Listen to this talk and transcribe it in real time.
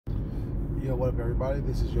Yo, what up everybody,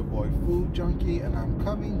 this is your boy Food Junkie, and I'm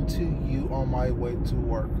coming to you on my way to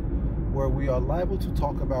work, where we are liable to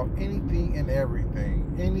talk about anything and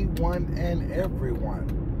everything, anyone and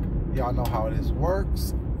everyone. Y'all know how this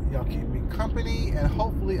works. Y'all keep me company, and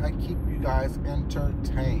hopefully I keep you guys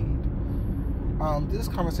entertained. This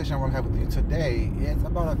conversation I want to have with you today is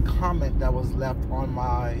about a comment that was left on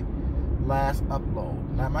my last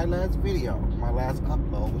upload. Not my last video, my last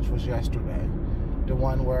upload, which was yesterday. The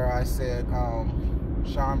one where I said,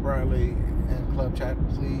 Sean Bradley and Club Chat,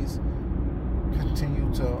 please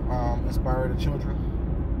continue to inspire the children.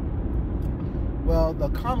 Well, the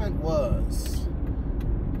comment was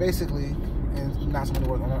basically, in not so many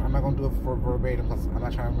words, I'm not going to do it for verbatim because I'm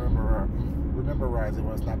not trying to memorize it,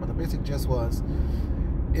 was not, but the basic gist was,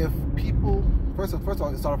 if people, first of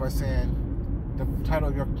all, it started by saying the title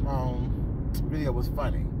of your video was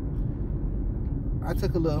funny. I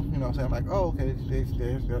took a little, you know what I'm saying, I'm like, oh, okay,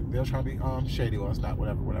 they're trying to be shady, or it's not,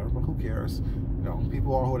 whatever, but who cares? You know,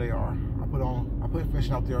 people are who they are. I put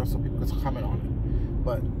information out there so people can comment on it.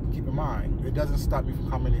 But keep in mind, it doesn't stop me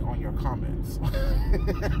from commenting on your comments.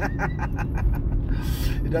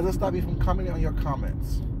 It doesn't stop me from commenting on your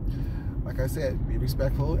comments. Like I said, be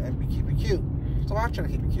respectful and keep it cute. So I try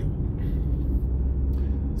to keep it cute.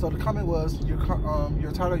 So the comment was, your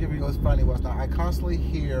title of your video is funny, was not. I constantly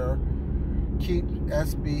hear keep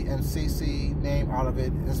SB and CC name out of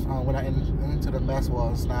it. It's, when I into the mess,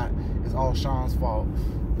 was not, it's all Sean's fault.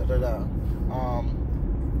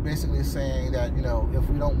 Basically saying that, you know, if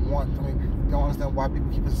we don't want, don't understand why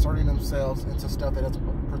people keep inserting themselves into stuff that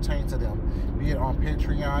doesn't pertain to them, be it on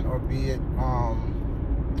Patreon or be it on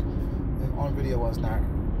video, was not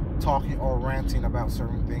talking or ranting about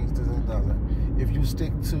certain things. Doesn't. If you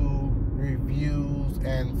stick to reviews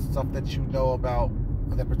and stuff that you know about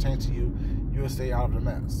that pertains to you, you'll stay out of the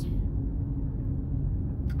mess.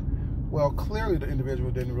 Well, clearly the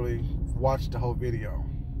individual didn't really watch the whole video.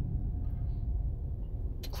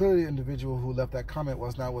 Clearly the individual who left that comment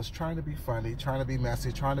was trying to be funny, trying to be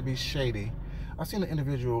messy, trying to be shady. I've seen an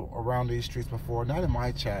individual around these streets before, not in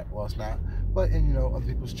my chat, was not, but in, you know, other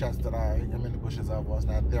people's chats that I am in the bushes of, was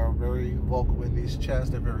not. They are very vocal in these chats.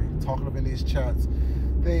 They're very talkative in these chats.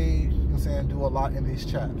 They, you know what I'm saying, do a lot in these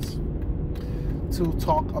chats to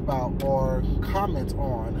talk about or comment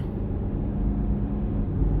on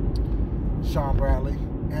Sean Bradley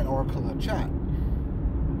and or Club Chat.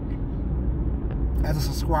 As a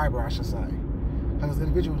subscriber, I should say. Because this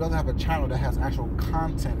individual doesn't have a channel that has actual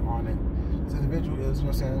content on it. This individual is, you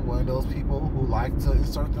know what I'm saying, one of those people who like to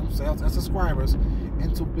insert themselves as subscribers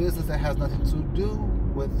into business that has nothing to do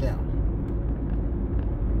with them.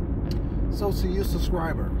 So to you,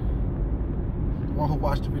 subscriber, one who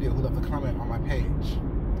watched the video, who left a comment on my page,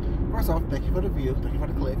 first off, thank you for the view, thank you for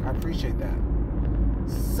the click, I appreciate that.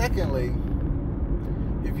 Secondly,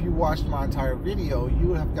 if you watched my entire video, you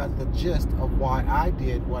would have got the gist of why I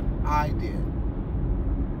did what I did.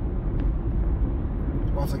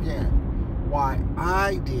 Once again, why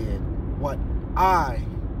I did what I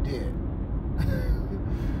did.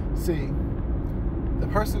 See, the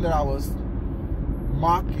person that I was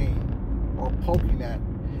mocking or poking at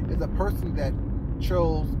is a person that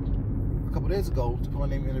chose a couple days ago to put my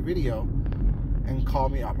name in the video and call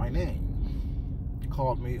me out my name.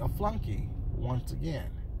 Called me a flunky once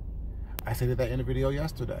again. I stated that in the video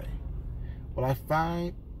yesterday. But I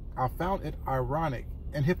found it ironic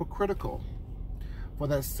and hypocritical for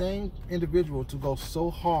that same individual to go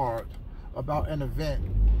so hard about an event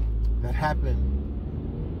that happened,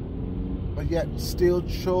 but yet still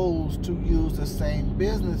chose to use the same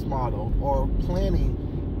business model or planning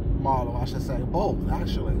model, I should say, both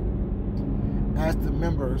actually, as the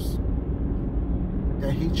members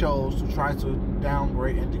that he chose to try to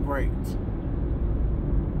downgrade and degrade,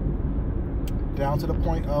 down to the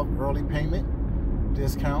point of early payment,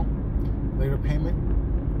 discount, later payment,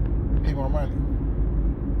 pay more money.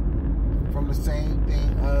 From the same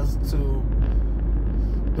thing as to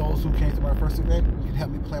those who came to my first event can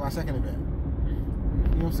help me play my second event.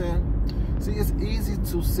 You know what I'm saying? See, it's easy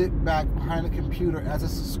to sit back behind a computer as a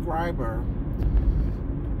subscriber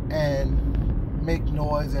and make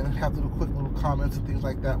noise and have little quick little comments and things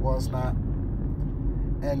like that, was not,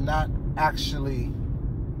 and not actually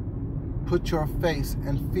put your face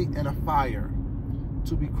and feet in a fire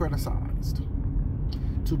to be criticized,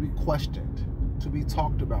 to be questioned, to be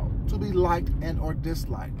talked about, to be liked and or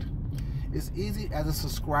disliked. It's easy as a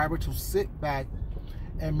subscriber to sit back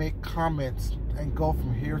and make comments and go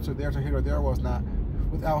from here to there to here or there, was not,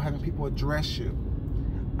 without having people address you.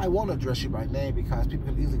 I won't address you by name because people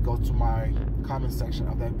can easily go to my comment section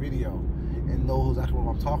of that video and know exactly what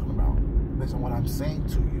I'm talking about based on what I'm saying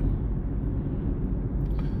to you.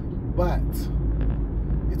 But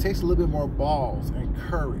it takes a little bit more balls and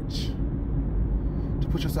courage to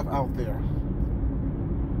put yourself out there.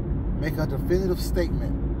 Make a definitive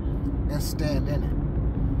statement and stand in it.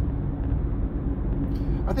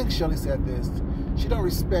 I think Shelly said this. She don't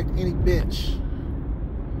respect any bitch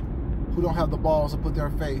who don't have the balls to put their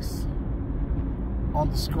face on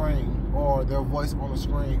the screen, or their voice on the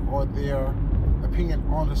screen, or their opinion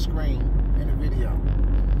on the screen in a video,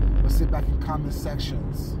 but sit back in comment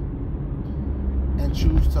sections and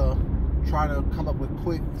choose to try to come up with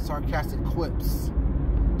quick, sarcastic quips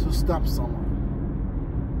to stump someone.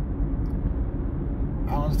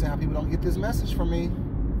 I don't understand how people don't get this message from me.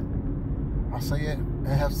 I say it and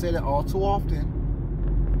have said it all too often.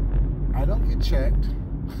 I don't get checked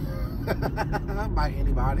by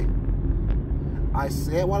anybody. I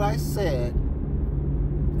said what I said,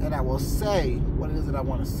 and I will say what it is that I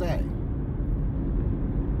want to say.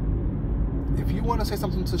 If you want to say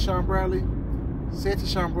something to Sean Bradley, say it to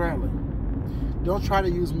Sean Bradley. Don't try to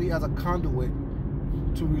use me as a conduit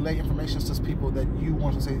to relay information to people that you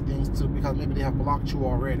want to say things to, because maybe they have blocked you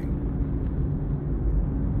already.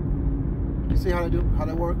 You see how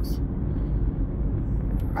that works?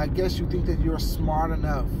 I guess you think that you're smart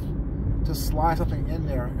enough to slide something in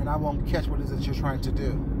there and I won't catch what it is that you're trying to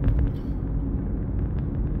do.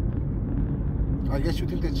 I guess you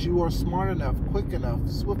think that you are smart enough, quick enough,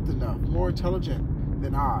 swift enough, more intelligent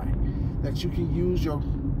than I, that you can use your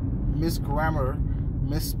misgrammar,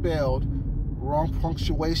 misspelled, wrong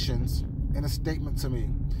punctuations in a statement to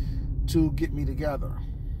me to get me together.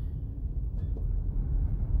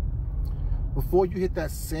 Before you hit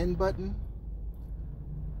that send button,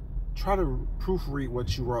 try to proofread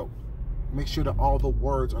what you wrote. Make sure that all the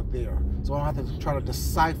words are there, so I don't have to try to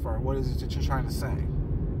decipher what it is that you're trying to say.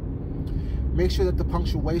 Make sure that the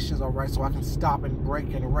punctuations are right, so I can stop and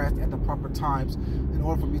break and rest at the proper times in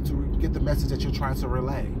order for me to get the message that you're trying to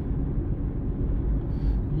relay.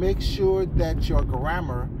 Make sure that your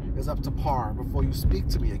grammar is up to par before you speak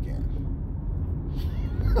to me again.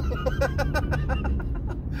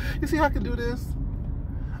 You see how I can do this?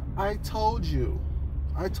 I told you.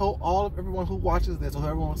 I told everyone who watches this, or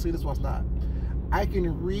everyone will see this, what's not. I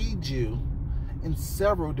can read you in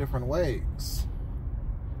several different ways.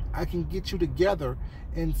 I can get you together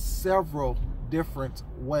in several different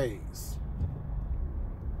ways.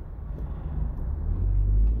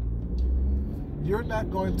 You're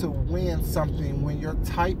not going to win something when you're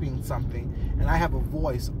typing something and I have a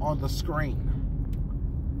voice on the screen.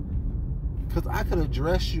 Because I could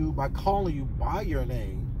address you by calling you by your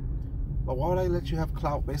name, but why would I let you have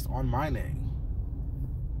clout based on my name?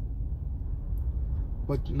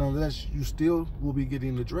 But nonetheless, you still will be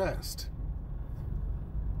getting addressed.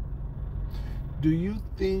 Do you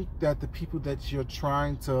think that the people that you're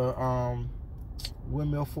trying to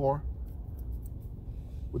windmill for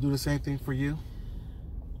will do the same thing for you?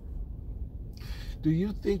 Do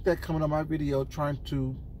you think that coming on my video trying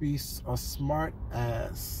to be a smart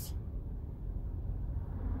ass,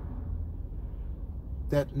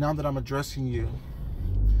 that now that I'm addressing you,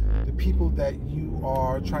 the people that you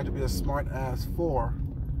are trying to be a smart ass for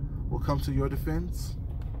will come to your defense?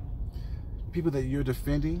 People that you're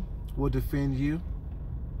defending will defend you?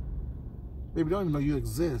 Baby, don't even know you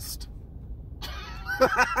exist.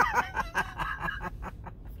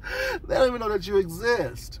 They don't even know that you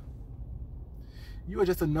exist. You are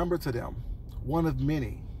just a number to them, one of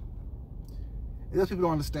many. And those people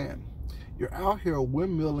don't understand. You're out here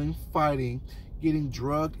windmilling, fighting, getting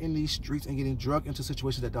drugged in these streets and getting drugged into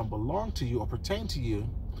situations that don't belong to you or pertain to you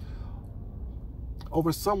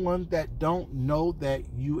over someone that don't know that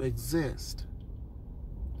you exist.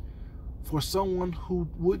 For someone who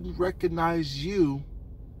wouldn't recognize you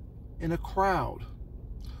in a crowd.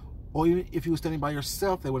 Or even if you were standing by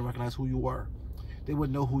yourself, they wouldn't recognize who you were. They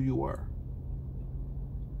wouldn't know who you were.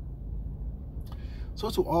 So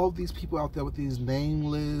to all these people out there with these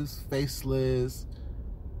nameless, faceless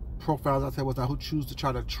profiles out there who choose to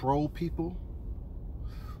try to troll people,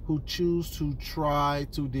 who choose to try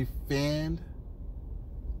to defend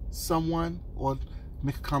someone or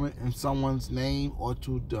make a comment in someone's name or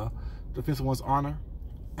to defend someone's honor,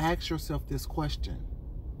 ask yourself this question.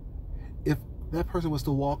 If that person was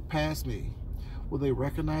to walk past me, will they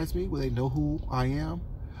recognize me? Will they know who I am?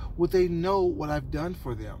 Would they know what I've done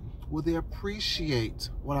for them? Will they appreciate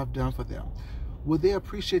what I've done for them? Will they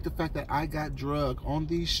appreciate the fact that I got drugged on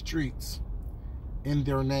these streets in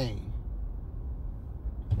their name?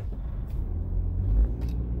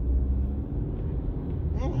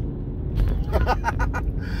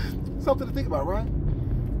 Something to think about, right?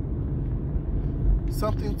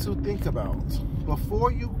 Something to think about.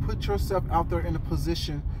 Before you put yourself out there in a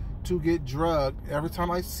position to get drugged every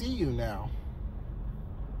time I see you now?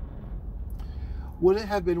 Would it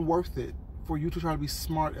have been worth it for you to try to be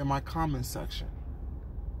smart in my comment section?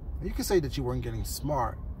 You can say that you weren't getting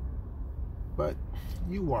smart, but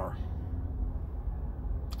you were.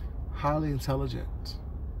 Highly intelligent,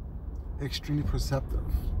 extremely perceptive,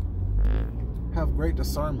 have great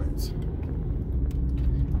discernment.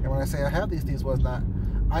 And when I say I have these things, was not,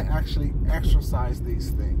 I actually exercise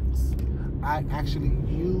these things. I actually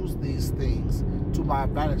use these things to my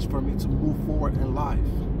advantage for me to move forward in life.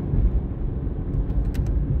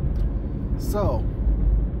 So,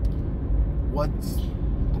 what's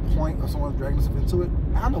the point of someone dragging us into it?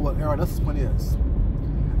 I don't know what everyone else's point is.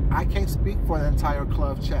 I can't speak for the entire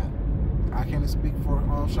club chat. I can't speak for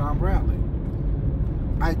Sean Bradley.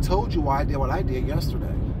 I told you why I did what I did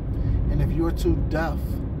yesterday. And if you are too deaf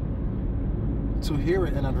to hear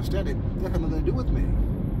it and understand it, that has nothing to do with me.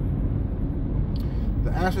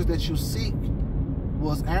 The answers that you seek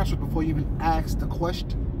was answered before you even asked the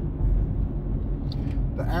question.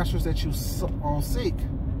 The answers that you seek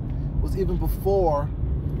was even before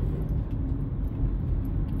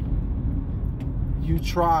you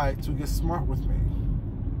tried to get smart with me.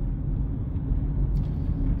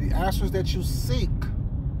 The answers that you seek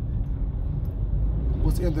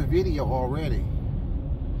was in the video already.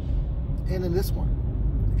 And in this one,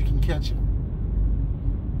 if you can catch it.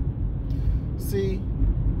 See,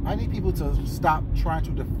 I need people to stop trying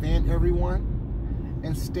to defend everyone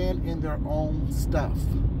and stand in their own stuff.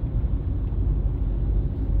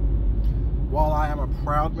 While I am a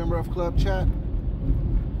proud member of Club Chat,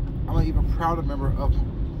 I'm an even prouder member of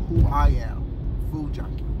who I am, Food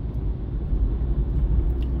Junkie.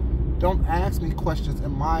 Don't ask me questions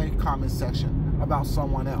in my comment section about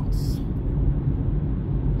someone else.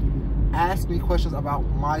 Ask me questions about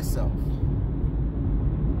myself.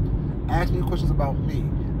 Ask me questions about me.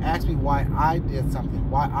 Ask me why I did something,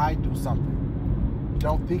 why I do something.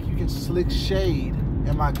 Don't think you can slick shade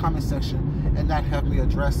in my comment section and not have me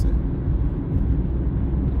address it.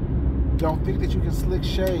 Don't think that you can slick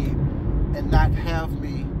shade and not have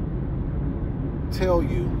me tell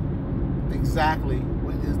you exactly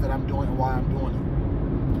what it is that I'm doing and why I'm doing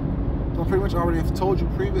it. So I pretty much already have told you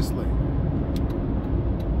previously.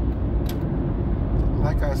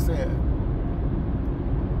 Like I said,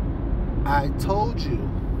 I told you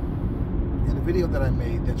in the video that I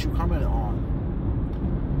made that you commented on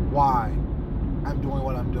why I'm doing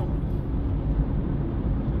what I'm doing.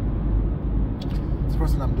 This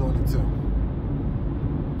person, I'm doing it too.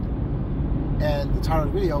 And the title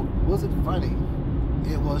of the video wasn't funny.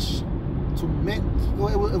 It was it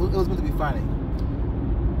was meant to be funny.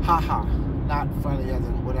 Haha, not funny as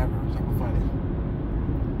in whatever type of funny.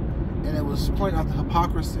 And it was pointing out the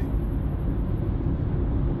hypocrisy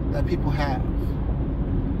that people have.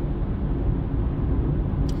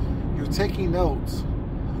 You're taking notes,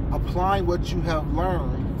 applying what you have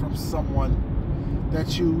learned from someone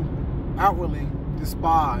that you outwardly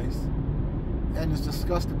despise and is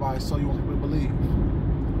disgusted by, so you want people to believe.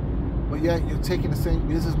 But yet you're taking the same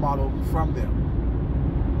business model from them.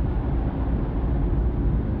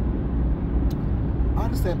 I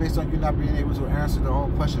understand based on you not being able to answer their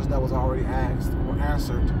own questions that was already asked or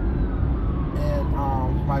answered in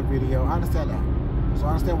my video. I understand that. So I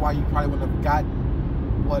understand why you probably wouldn't have gotten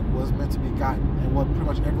what was meant to be gotten and what pretty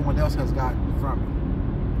much everyone else has gotten from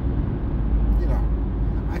it. You know,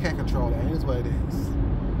 I can't control that. It is what it is.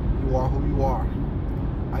 You are who you are.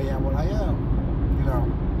 I am what I am. You know,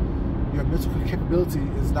 your mental capability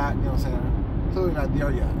is not, you know what I'm saying, clearly not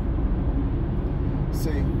there yet.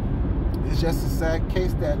 See, it's just a sad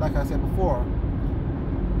case that, like I said before,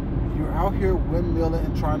 you're out here windmilling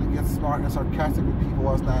and trying to get smart and sarcastic with people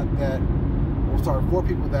that's not that, or sorry, for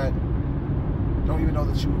people that don't even know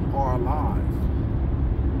that you are alive.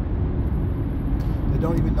 They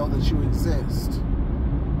don't even know that you exist.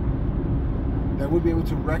 That would be able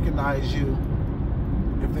to recognize you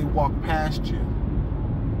if they walk past you.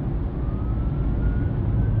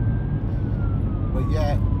 But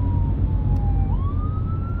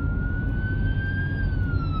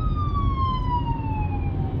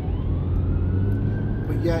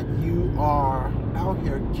yet you are out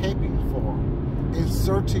here caping for,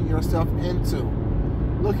 inserting yourself into,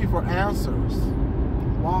 looking for answers.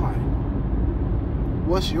 Why?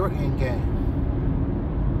 What's your end game?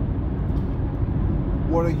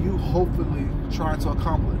 What are you hopefully trying to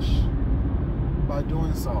accomplish by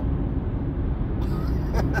doing so?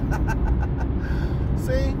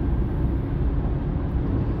 See?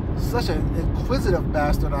 Such an inquisitive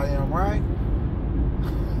bastard I am, right?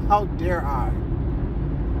 How dare I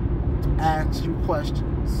ask you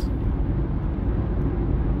questions?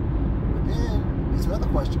 me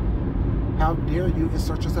another question. How dare you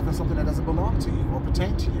insert yourself in something that doesn't belong to you or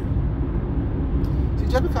pertain to you? See,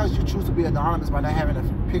 just because you choose to be anonymous by not having a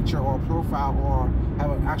picture or a profile or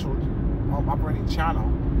have an actual operating channel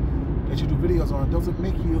that you do videos on doesn't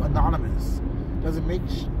make you anonymous. Doesn't make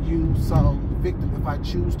you some victim if I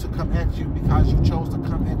choose to come at you because you chose to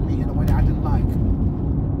come at me in a way that I didn't like.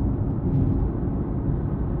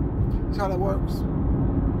 See how that works?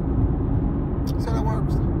 See how that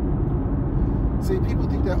works? See, people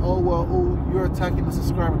think that, oh, well, you're attacking the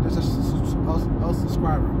subscriber. There's a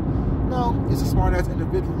subscriber. No, it's a smart-ass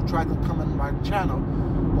individual who tried to come in my channel,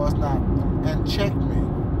 was not, and check me.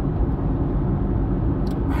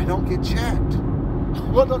 I don't get checked.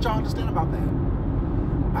 What don't y'all understand about that?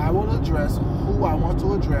 I will address who I want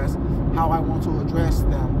to address, how I want to address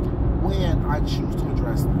them, when I choose to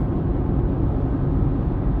address them.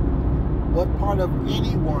 What part of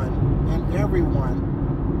anyone and everyone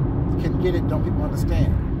can get it, don't people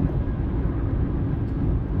understand?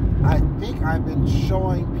 I think I've been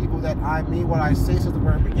showing people that I mean what I say since the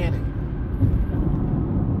very beginning.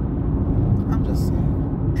 I'm just saying.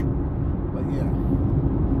 But yeah.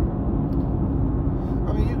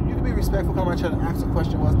 I mean, you can be respectful, come on, try to ask a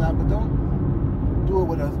question, what's not, but don't do it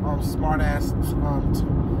with a smart ass,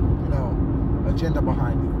 agenda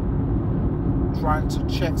behind it. Trying to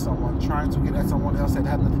check someone, trying to get at someone else that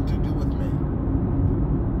had nothing to do with me.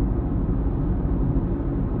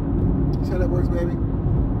 See how that works, baby?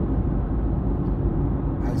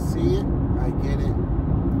 I see it, I get it,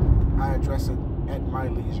 I address it at my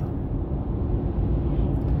leisure.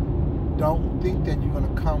 Don't think that you're going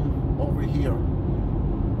to come over here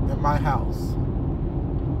in my house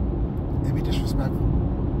and be disrespectful.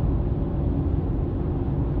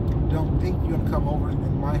 Don't think you're going to come over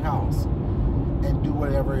in my house and do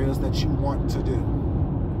whatever it is that you want to do.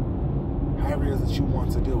 However it is that you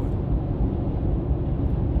want to do it.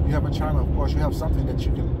 You have a channel, of course, you have something that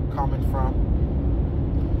you can comment from.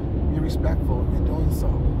 Be respectful in doing so.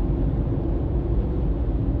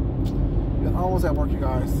 We're almost at work, you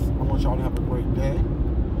guys. I want y'all to have a great day.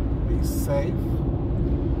 Be safe. You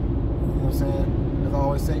know what I'm saying? As I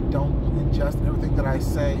always say, don't ingest everything that I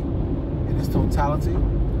say in its totality.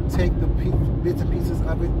 Take the bits and pieces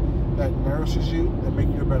of it that nourishes you, that make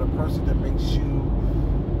you a better person, that makes you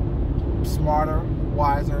smarter,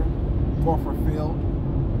 wiser, more fulfilled,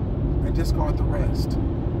 and discard the rest.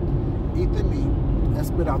 Eat the meat and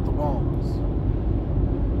spit out the bones.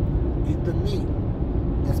 Eat the meat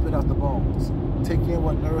and spit out the bones. Take in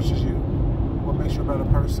what nourishes you, what makes you a better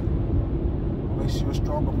person, what makes you a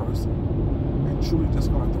stronger person, and truly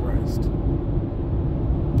discard the rest.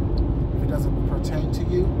 If it doesn't pertain to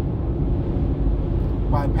you,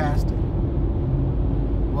 bypass it.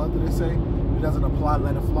 What do they say? If it doesn't apply,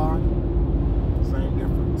 let it fly. Same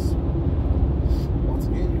difference. Once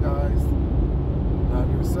again, you guys, love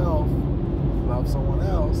yourself, love someone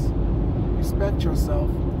else, respect yourself,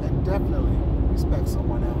 and definitely respect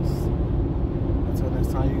someone else. Until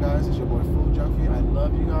next time, you guys, it's your boy Food Junkie. I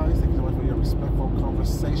love you guys. Thank you so much for your respectful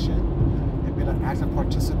conversation and being an active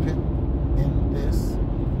participant in this,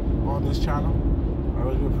 on this channel. I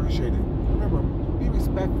really do appreciate it. Remember, be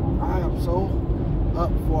respectful. I am so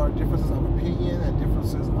up for differences of opinion and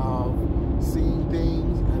differences of seeing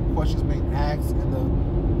things and questions being asked and the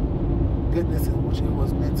goodness in which it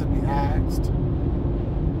was meant to be asked.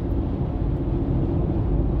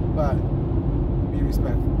 But be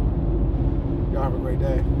respectful. Y'all have a great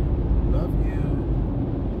day. Love you.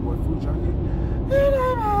 Your boy Food Junkie. And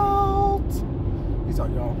I'm out. Peace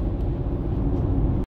out, y'all.